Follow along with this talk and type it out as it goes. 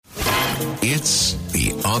It's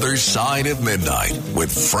The Other Side of Midnight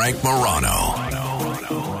with Frank Morano.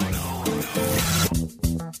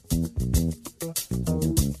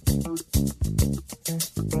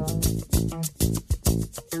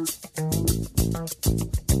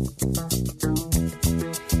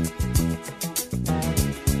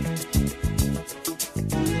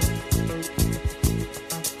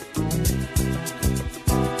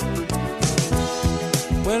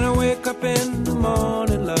 When I wake up in the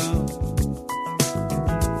morning, love,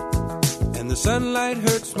 and the sunlight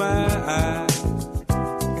hurts my eyes,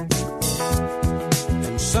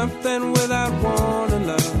 and something without warning,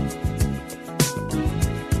 love,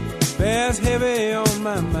 bears heavy on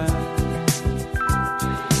my mind.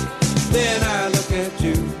 Then I look at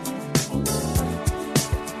you,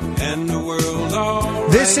 and the world's all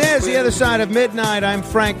right. This is The Other Side of Midnight. I'm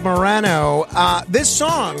Frank Morano. This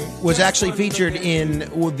song was actually featured in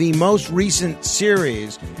the most recent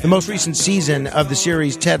series, the most recent season of the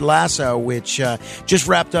series Ted Lasso, which just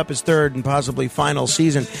wrapped up its third and possibly final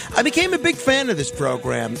season. I became a big fan of this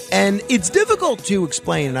program, and it's difficult to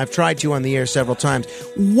explain, and I've tried to on the air several times,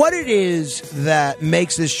 what it is that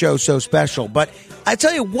makes this show so special. But I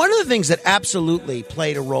tell you, one of the things that absolutely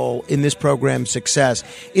played a role in this program's success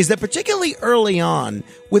is that particularly early on,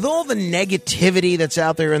 with all the negativity that's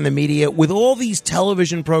out there in the media, with all these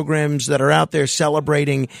television programs that are out there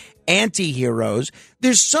celebrating anti-heroes,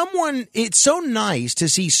 there's someone, it's so nice to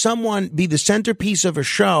see someone be the centerpiece of a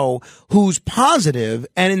show who's positive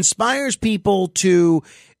and inspires people to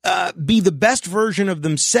be the best version of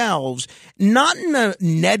themselves, not in a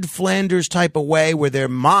Ned Flanders type of way where they're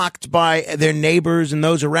mocked by their neighbors and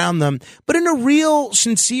those around them, but in a real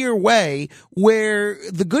sincere way where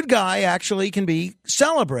the good guy actually can be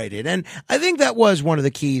celebrated. And I think that was one of the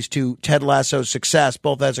keys to Ted Lasso's success,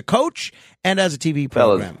 both as a coach and as a TV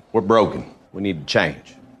program. Fellas, we're broken. We need to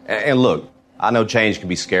change. And look, I know change can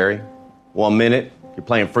be scary. 1 minute, you're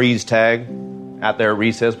playing freeze tag out there at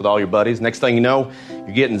recess with all your buddies. Next thing you know,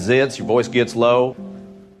 you're getting zits, your voice gets low.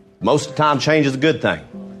 Most of the time, change is a good thing.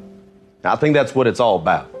 Now, I think that's what it's all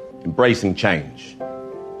about, embracing change,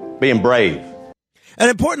 being brave. An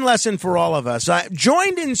important lesson for all of us. I'm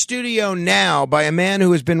joined in studio now by a man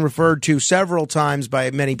who has been referred to several times by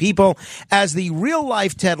many people as the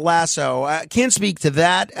real-life Ted Lasso. I can't speak to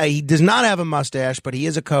that. He does not have a mustache, but he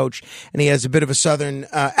is a coach, and he has a bit of a southern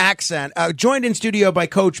accent. Joined in studio by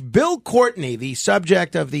Coach Bill Courtney, the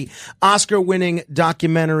subject of the Oscar-winning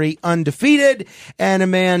documentary Undefeated, and a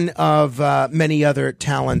man of many other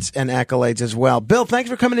talents and accolades as well. Bill, thanks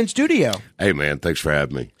for coming in studio. Hey, man, thanks for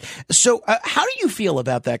having me. So how do you feel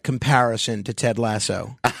about that comparison to Ted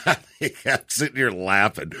Lasso? I'm sitting here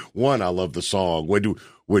laughing. One, I love the song.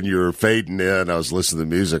 When you're fading in, I was listening to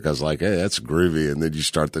the music. I was like, hey, that's groovy. And then you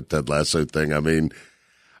start the Ted Lasso thing. I mean,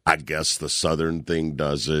 I guess the Southern thing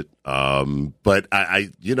does it. But I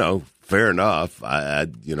fair enough.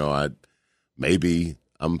 Maybe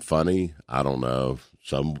I'm funny. I don't know.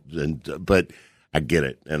 But I get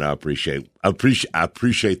it, and I appreciate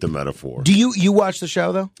the metaphor. Do you watch the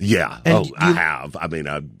show though? Yeah. I have. I mean,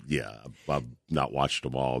 I've not watched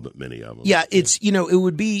them all, but many of them. Yeah, it's it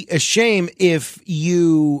would be a shame if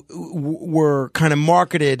you were kind of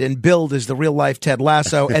marketed and billed as the real life Ted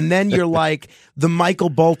Lasso, and then you're like the Michael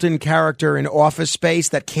Bolton character in Office Space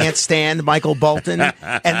that can't stand Michael Bolton, and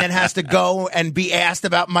then has to go and be asked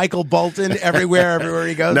about Michael Bolton everywhere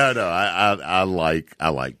he goes. No, I like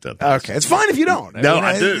Ted Lasso. Okay, it's fine if you don't.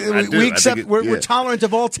 I do. We accept. We're tolerant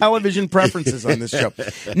of all television preferences on this show.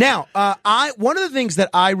 Now, one of the things that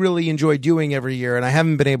I really enjoy doing every year, and I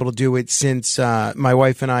haven't been able to do it since my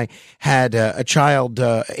wife and I had a child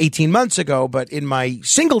 18 months ago, but in my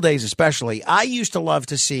single days especially, I used to love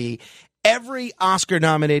to see every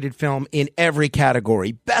Oscar-nominated film in every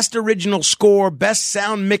category. Best original score, best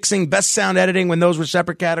sound mixing, best sound editing when those were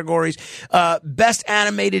separate categories, best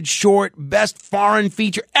animated short, best foreign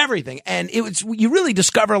feature, everything. And you really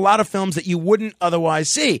discover a lot of films that you wouldn't otherwise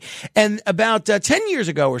see. And about 10 years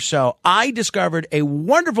ago or so, I discovered a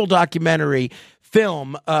wonderful documentary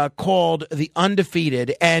film called The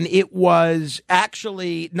Undefeated, and it was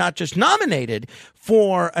actually not just nominated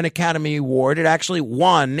for an Academy Award, it actually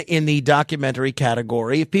won in the documentary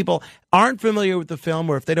category. If people aren't familiar with the film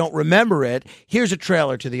or if they don't remember it, here's a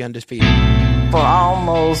trailer to The Undefeated. For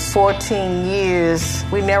almost 14 years,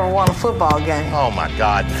 we never won a football game. Oh, my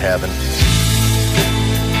God in heaven.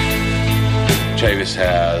 Chavis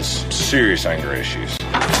has serious anger issues.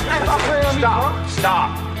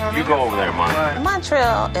 Stop. You go over there, Mike.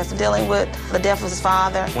 Montreal is dealing with the death of his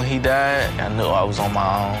father. When he died, I knew I was on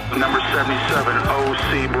my own. Number 77,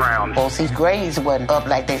 O.C. Brown. OC's grades wasn't up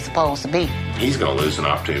like they supposed to be. he's going to lose an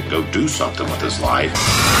opportunity to go do something with his life.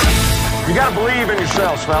 You got to believe in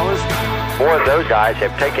yourselves, fellas. Four of those guys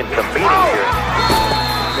have taken some beating here.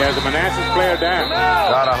 There's a Manassas player down.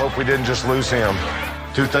 God, I hope we didn't just lose him.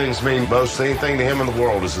 Two things mean most anything to him in the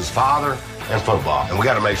world is his father and football. And we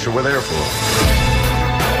got to make sure we're there for him.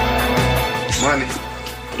 Money,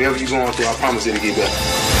 whatever you're going through, I promise it'll get better.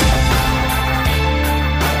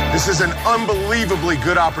 This is an unbelievably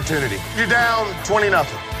good opportunity. You're down 20-0.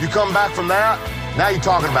 You come back from that, now you're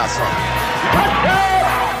talking about something.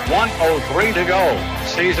 1:03 to go.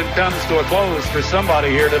 Season comes to a close for somebody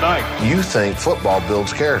here tonight. You think football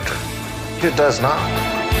builds character. It does not.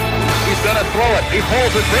 He's going to throw it. He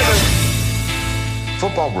pulls it bigger.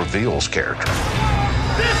 Football reveals character.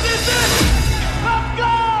 This is it! Let's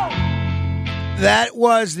go! That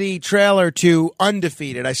was the trailer to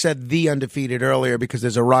Undefeated. I said The Undefeated earlier because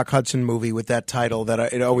there's a Rock Hudson movie with that title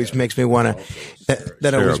that it always makes me want to.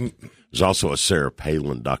 There's also a Sarah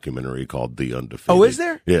Palin documentary called The Undefeated. Oh, is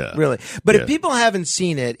there? Yeah. Really? But if people haven't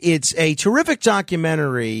seen it, it's a terrific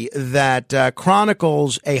documentary that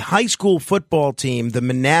chronicles a high school football team, the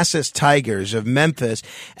Manassas Tigers of Memphis,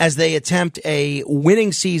 as they attempt a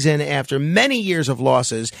winning season after many years of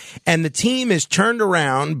losses. And the team is turned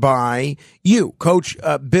around by you, Coach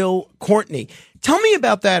Bill Courtney. Tell me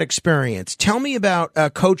about that experience. Tell me about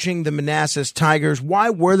coaching the Manassas Tigers. Why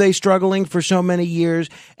were they struggling for so many years,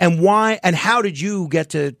 and how did you get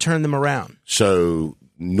to turn them around? So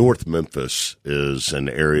North Memphis is an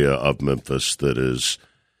area of Memphis that is,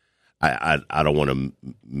 I don't want to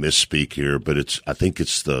misspeak here, but I think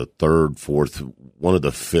it's the third, fourth, one of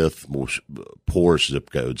the fifth most poorest zip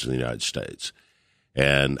codes in the United States.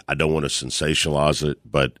 And I don't want to sensationalize it,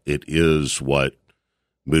 but it is what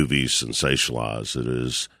movies sensationalize. It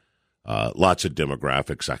is lots of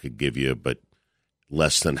demographics I could give you, but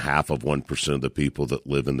less than half of 1% of the people that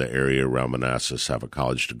live in the area around Manassas have a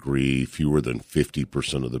college degree. Fewer than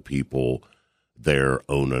 50% of the people there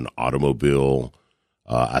own an automobile.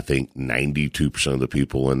 I think 92% of the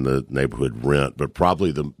people in the neighborhood rent, but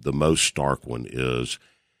probably the most stark one is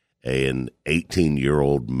an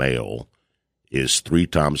 18-year-old male is 3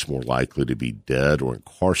 times more likely to be dead or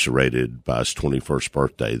incarcerated by his 21st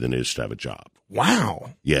birthday than is to have a job.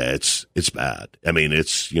 Wow. Yeah, it's bad. I mean,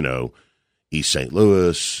 it's, East St.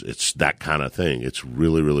 Louis, it's that kind of thing. It's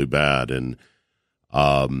really, really bad. And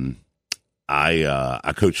I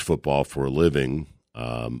coach football for a living.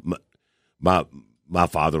 My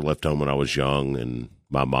father left home when I was young, and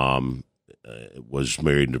my mom was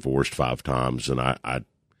married and divorced 5 times, and I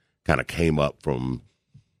kind of came up from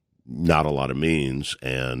not a lot of means.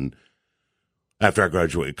 And after I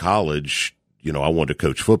graduated college, I wanted to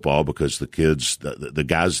coach football because the kids, the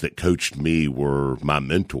guys that coached me were my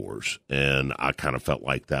mentors. And I kind of felt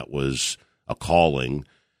like that was a calling.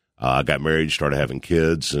 I got married, started having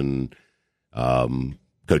kids, and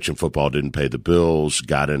coaching football didn't pay the bills,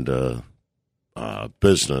 got into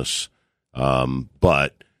business.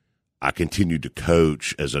 But I continued to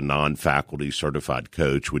coach as a non-faculty certified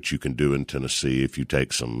coach, which you can do in Tennessee if you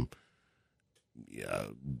take some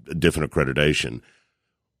different accreditation.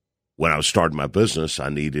 When I was starting my business,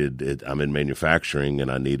 I'm in manufacturing,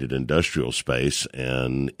 and I needed industrial space,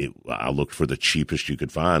 and I looked for the cheapest you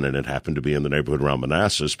could find, and it happened to be in the neighborhood around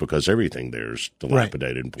Manassas because everything there's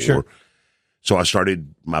dilapidated and poor. Sure. So I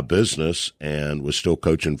started my business and was still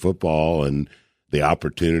coaching football, and the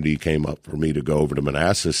opportunity came up for me to go over to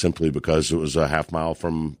Manassas simply because it was a half mile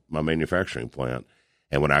from my manufacturing plant.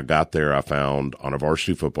 And when I got there, I found on a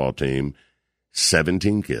varsity football team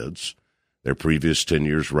 17 kids. Their previous 10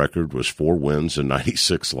 years record was 4 wins and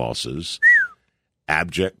 96 losses.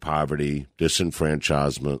 Abject poverty,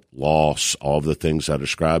 disenfranchisement, loss, all of the things I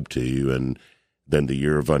described to you. And then the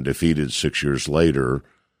year of Undefeated, 6 years later,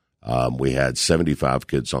 we had 75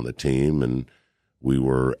 kids on the team, and we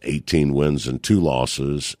were 18 wins and 2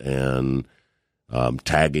 losses. And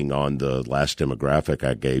tagging on the last demographic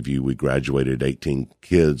I gave you, we graduated 18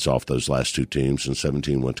 kids off those last 2 teams, and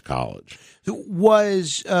 17 went to college.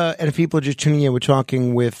 And if people are just tuning in, we're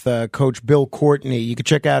talking with Coach Bill Courtney. You can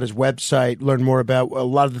check out his website, learn more about a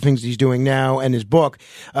lot of the things he's doing now, and his book,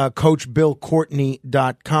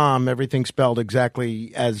 CoachBillCourtney.com. Everything spelled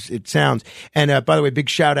exactly as it sounds. And by the way, big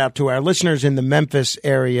shout out to our listeners in the Memphis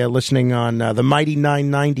area listening on the mighty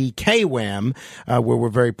 990 KWAM, where we're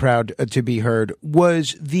very proud to be heard.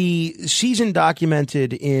 Was the season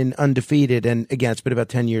documented in Undefeated? And again, it's been about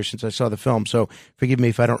 10 years since I saw the film, so forgive me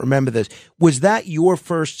if I don't remember this. Was that your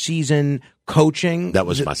first season coaching? That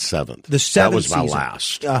was my 7th. The 7th That was my season.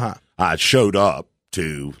 last. Uh-huh. I showed up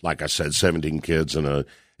to, like I said, 17 kids and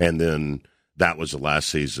then that was the last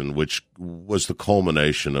season, which was the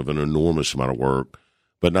culmination of an enormous amount of work,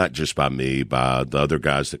 but not just by me, by the other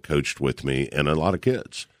guys that coached with me, and a lot of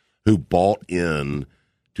kids who bought in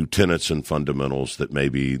to tenets and fundamentals that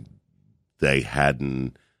maybe they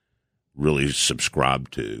hadn't really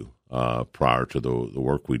subscribed to prior to the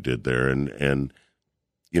work we did there. And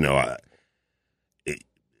you know,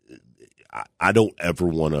 I don't ever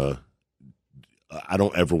want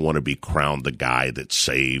to be crowned the guy that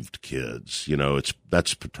saved kids. You know,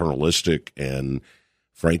 that's paternalistic, and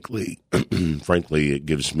frankly, it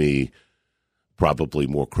gives me probably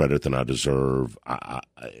more credit than I deserve.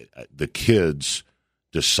 The kids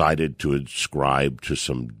decided to ascribe to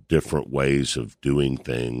some different ways of doing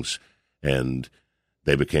things, and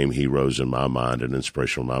they became heroes in my mind and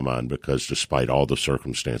inspirational in my mind because despite all the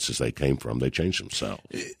circumstances they came from, they changed themselves.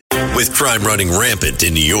 With crime running rampant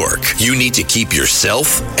in New York, you need to keep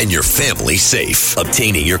yourself and your family safe.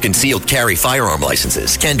 Obtaining your concealed carry firearm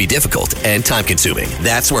licenses can be difficult and time-consuming.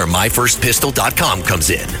 That's where MyFirstPistol.com comes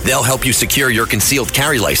in. They'll help you secure your concealed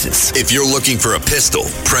carry license. If you're looking for a pistol,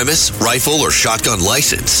 premise, rifle, or shotgun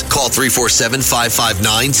license, call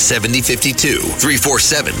 347-559-7052.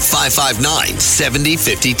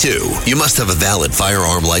 347-559-7052. You must have a valid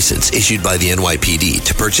firearm license issued by the NYPD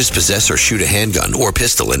to purchase, possess, or shoot a handgun or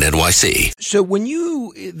pistol in NYC. So when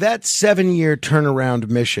that 7-year turnaround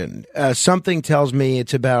mission, something tells me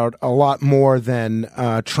it's about a lot more than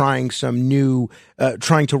trying to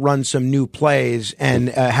run some new plays and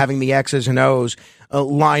having the X's and O's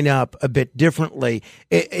line up a bit differently.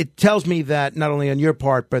 It tells me that not only on your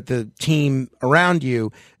part, but the team around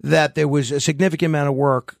you, that there was a significant amount of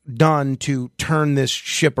work done to turn this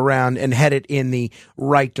ship around and head it in the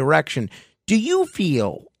right direction. Do you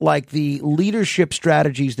feel like the leadership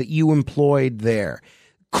strategies that you employed there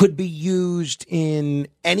could be used in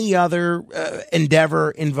any other endeavor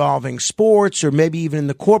involving sports or maybe even in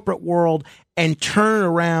the corporate world and turn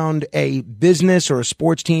around a business or a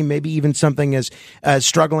sports team, maybe even something as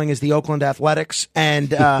struggling as the Oakland Athletics,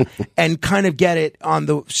 and and kind of get it on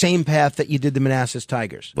the same path that you did the Manassas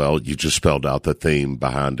Tigers? Well, you just spelled out the theme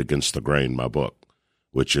behind Against the Grain, my book,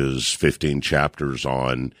 which is 15 chapters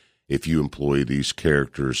on if you employ these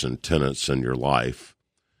characters and tenets in your life,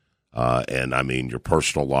 and I mean your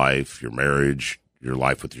personal life, your marriage, your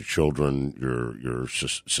life with your children, your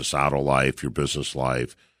societal life, your business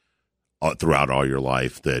life, throughout all your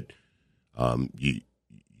life, that you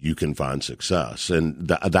can find success. And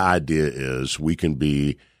the idea is we can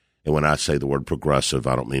be, and when I say the word progressive,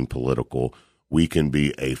 I don't mean political, we can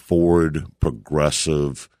be a forward,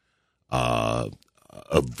 progressive,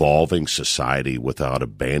 evolving society without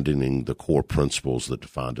abandoning the core principles that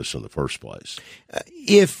defined us in the first place.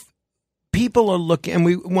 If people are looking, and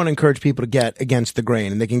we want to encourage people to get Against the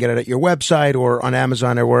Grain, and they can get it at your website or on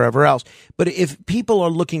Amazon or wherever else. But if people are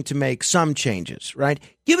looking to make some changes, right,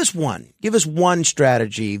 give us one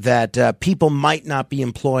strategy that people might not be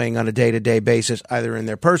employing on a day-to-day basis, either in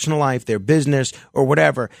their personal life, their business, or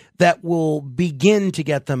whatever, that will begin to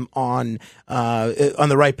get them on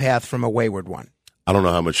the right path from a wayward one. I don't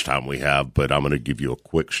know how much time we have, but I'm going to give you a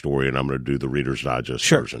quick story, and I'm going to do the Reader's Digest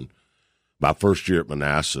version. My first year at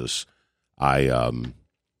Manassas, I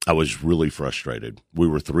was really frustrated. We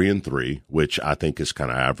were 3-3, which I think is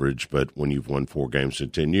kind of average, but when you've won 4 games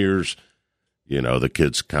in 10 years, you know, the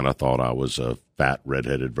kids kind of thought I was a fat,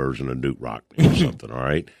 redheaded version of Newt Rockney or something, all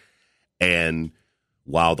right? And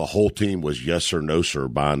while the whole team was yes sir, no sir,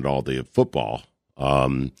 buying all the football,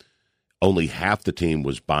 only half the team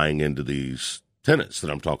was buying into these tenets that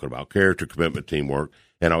I'm talking about, character, commitment, teamwork,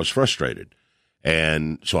 and I was frustrated.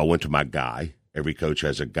 And so I went to my guy. Every coach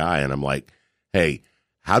has a guy, and I'm like, hey,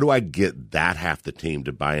 how do I get that half the team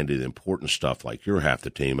to buy into the important stuff like you're half the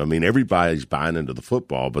team? I mean, everybody's buying into the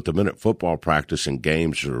football, but the minute football practice and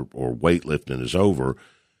games or weightlifting is over,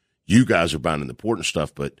 you guys are buying into the important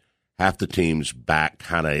stuff, but half the team's back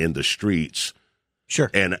kind of in the streets. Sure.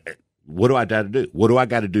 And what do I got to do? What do I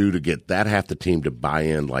got to do to get that half the team to buy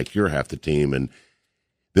in like you're half the team? And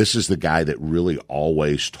this is the guy that really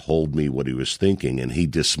always told me what he was thinking, and he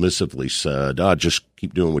dismissively said, just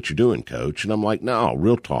keep doing what you're doing, Coach. And I'm like, no,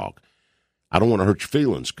 real talk. I don't want to hurt your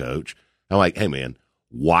feelings, Coach. I'm like, hey, man,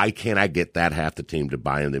 why can't I get that half the team to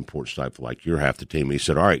buy in the important stuff like you're half the team? And he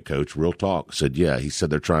said, all right, Coach, real talk. I said, yeah. He said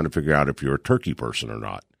they're trying to figure out if you're a turkey person or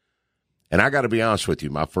not. And I got to be honest with you,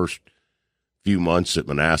 my first few months at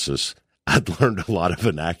Manassas, I'd learned a lot of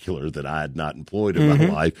vernacular that I had not employed in my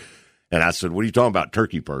life. And I said, what are you talking about,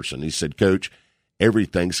 turkey person? He said, Coach, every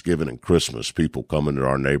Thanksgiving and Christmas, people come into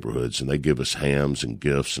our neighborhoods and they give us hams and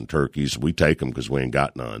gifts and turkeys. We take them because we ain't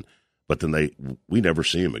got none. But then we never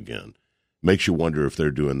see them again. makes you wonder if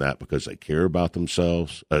they're doing that because they care about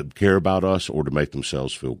themselves, care about us, or to make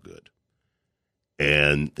themselves feel good.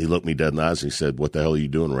 And he looked me dead in the eyes and he said, "What the hell are you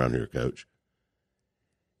doing around here, Coach?"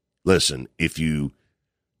 Listen, if you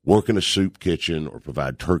work in a soup kitchen or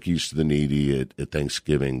provide turkeys to the needy at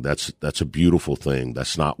Thanksgiving, that's a beautiful thing.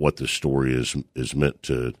 That's not what this story is meant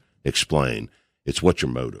to explain. It's what's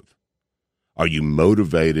your motive. Are you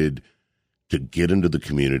motivated to get into the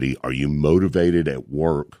community? Are you motivated at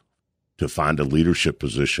work to find a leadership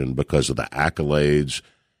position because of the accolades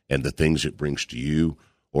and the things it brings to you?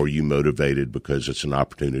 Or are you motivated because it's an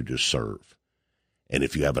opportunity to serve? And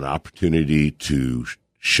if you have an opportunity to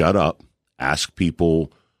shut up, ask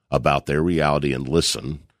people about their reality and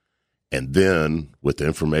listen, and then with the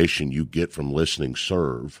information you get from listening,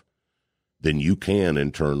 serve, then you can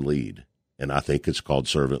in turn lead. And I think it's called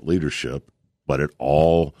servant leadership, but it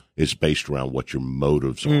all is based around what your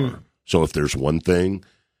motives are. So if there's one thing,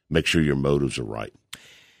 make sure your motives are right.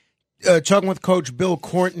 Talking with Coach Bill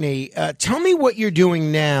Courtney, tell me what you're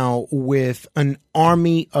doing now with an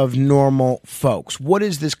army of normal folks. What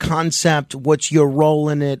is this concept? What's your role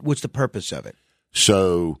in it? What's the purpose of it?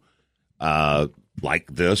 So,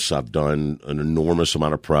 like this, I've done an enormous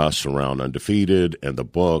amount of press around Undefeated and the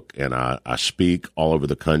book, and I speak all over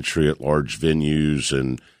the country at large venues,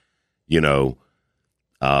 and,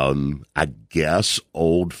 I guess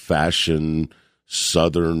old-fashioned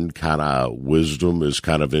Southern kind of wisdom is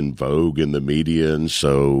kind of in vogue in the media, and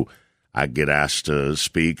so I get asked to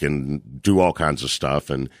speak and do all kinds of stuff.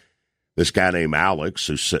 And this guy named Alex,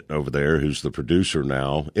 who's sitting over there, who's the producer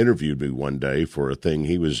now, interviewed me one day for a thing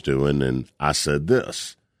he was doing, and I said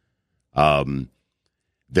this.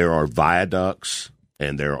 There are viaducts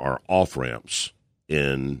and there are off-ramps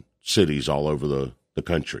in cities all over the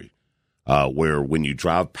country. Where when you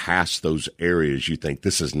drive past those areas, you think,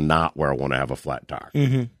 this is not where I want to have a flat tire.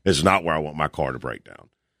 Mm-hmm. It's not where I want my car to break down.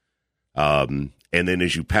 And then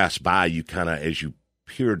as you pass by, you kind of, as you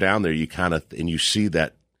peer down there, and you see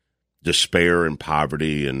that despair and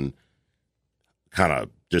poverty and kind of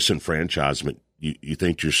disenfranchisement. You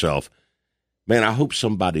think to yourself, man, I hope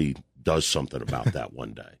somebody does something about that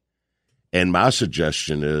one day. And my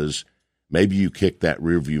suggestion is maybe you kick that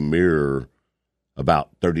rearview mirror about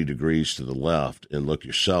 30 degrees to the left and look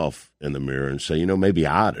yourself in the mirror and say, maybe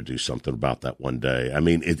I ought to do something about that one day. I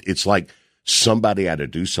mean, it's like somebody had to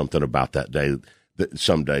do something about that day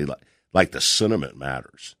someday. Like the sentiment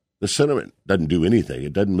matters. The sentiment doesn't do anything.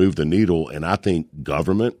 It doesn't move the needle. And I think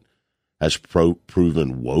government has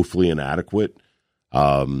proven woefully inadequate.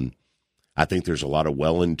 I think there's a lot of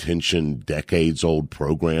well-intentioned, decades-old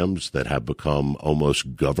programs that have become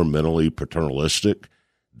almost governmentally paternalistic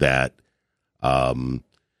that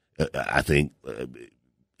I think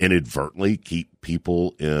inadvertently keep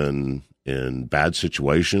people in bad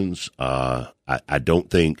situations. I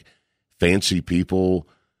don't think fancy people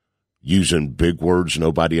using big words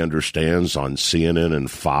nobody understands on CNN and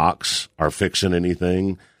Fox are fixing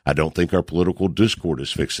anything. I don't think our political discord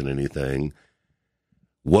is fixing anything.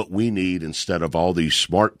 What we need instead of all these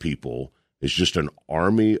smart people is just an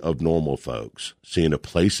army of normal folks seeing a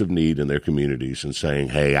place of need in their communities and saying,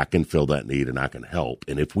 hey, I can fill that need and I can help.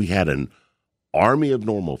 And if we had an army of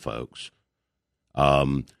normal folks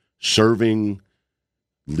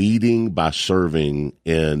leading by serving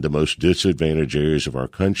in the most disadvantaged areas of our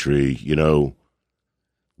country,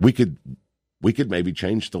 we could maybe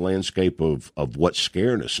change the landscape of what's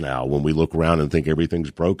scaring us now when we look around and think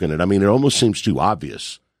everything's broken. And I mean, it almost seems too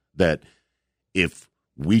obvious that if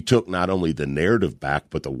we took not only the narrative back,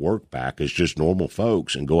 but the work back as just normal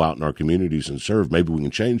folks and go out in our communities and serve, maybe we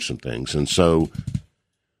can change some things. And so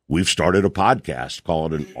we've started a podcast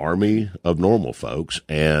called An Army of Normal Folks,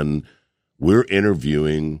 and we're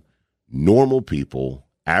interviewing normal people,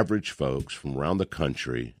 average folks from around the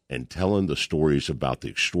country, and telling the stories about the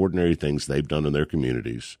extraordinary things they've done in their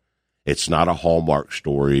communities. It's not a Hallmark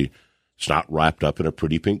story. It's not wrapped up in a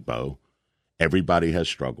pretty pink bow. Everybody has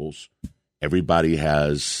struggles. Everybody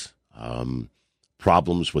has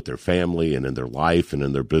problems with their family and in their life and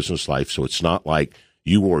in their business life. So it's not like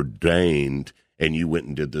you ordained and you went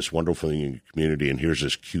and did this wonderful thing in your community and here's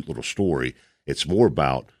this cute little story. It's more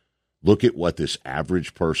about look at what this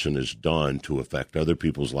average person has done to affect other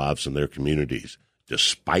people's lives and their communities,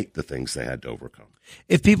 despite the things they had to overcome.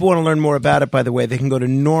 If people want to learn more about it, by the way, they can go to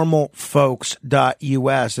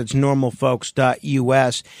normalfolks.us. That's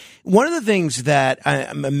normalfolks.us. One of the things that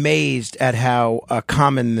I'm amazed at how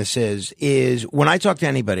common this is when I talk to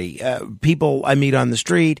anybody, people I meet on the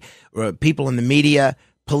street, or people in the media,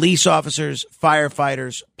 police officers,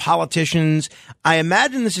 firefighters, politicians. I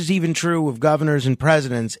imagine this is even true of governors and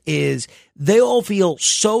presidents, is they all feel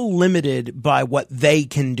so limited by what they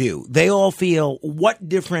can do. They all feel, what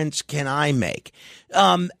difference can I make?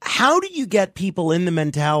 How do you get people in the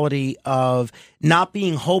mentality of not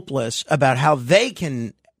being hopeless about how they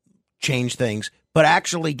can change things, but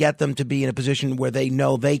actually get them to be in a position where they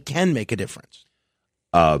know they can make a difference?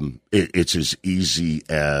 It's as easy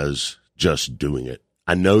as just doing it.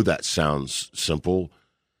 I know that sounds simple.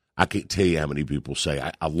 I can't tell you how many people say,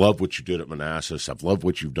 I love what you did at Manassas. I've loved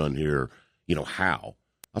what you've done here. You know, how?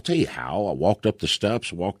 I'll tell you how. I walked up the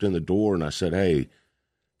steps, walked in the door, and I said, hey,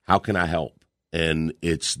 how can I help? And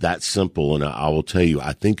it's that simple. And I will tell you,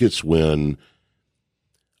 I think it's when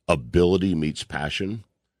ability meets passion.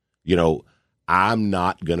 You know, I'm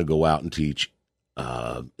not going to go out and teach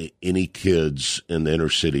any kids in the inner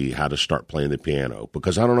city how to start playing the piano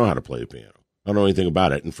because I don't know how to play the piano. I don't know anything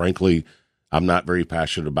about it. And frankly, I'm not very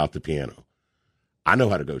passionate about the piano. I know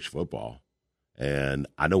how to coach football. And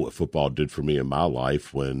I know what football did for me in my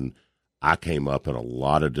life when I came up in a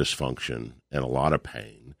lot of dysfunction and a lot of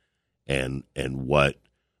pain. And what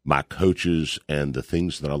my coaches and the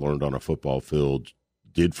things that I learned on a football field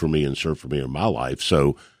did for me and served for me in my life.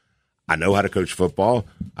 So I know how to coach football.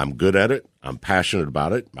 I'm good at it. I'm passionate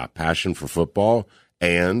about it. My passion for football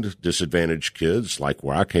and disadvantaged kids like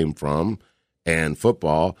where I came from and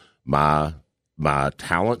football, my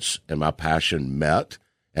talents and my passion met,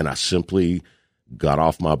 and I simply got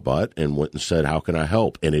off my butt and went and said, how can I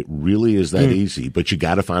help? And it really is that easy, but you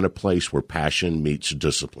got to find a place where passion meets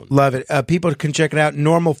discipline. Love it. People can check it out,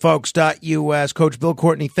 normalfolks.us. Coach Bill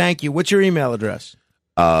Courtney, thank you. What's your email address?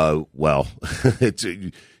 Well,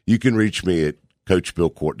 you can reach me at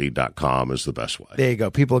CoachBillCourtney.com is the best way. There you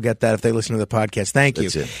go. People get that if they listen to the podcast. Thank you.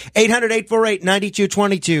 That's it.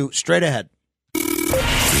 800-848-9222. Straight ahead.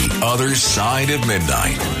 The Other Side of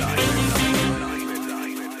Midnight.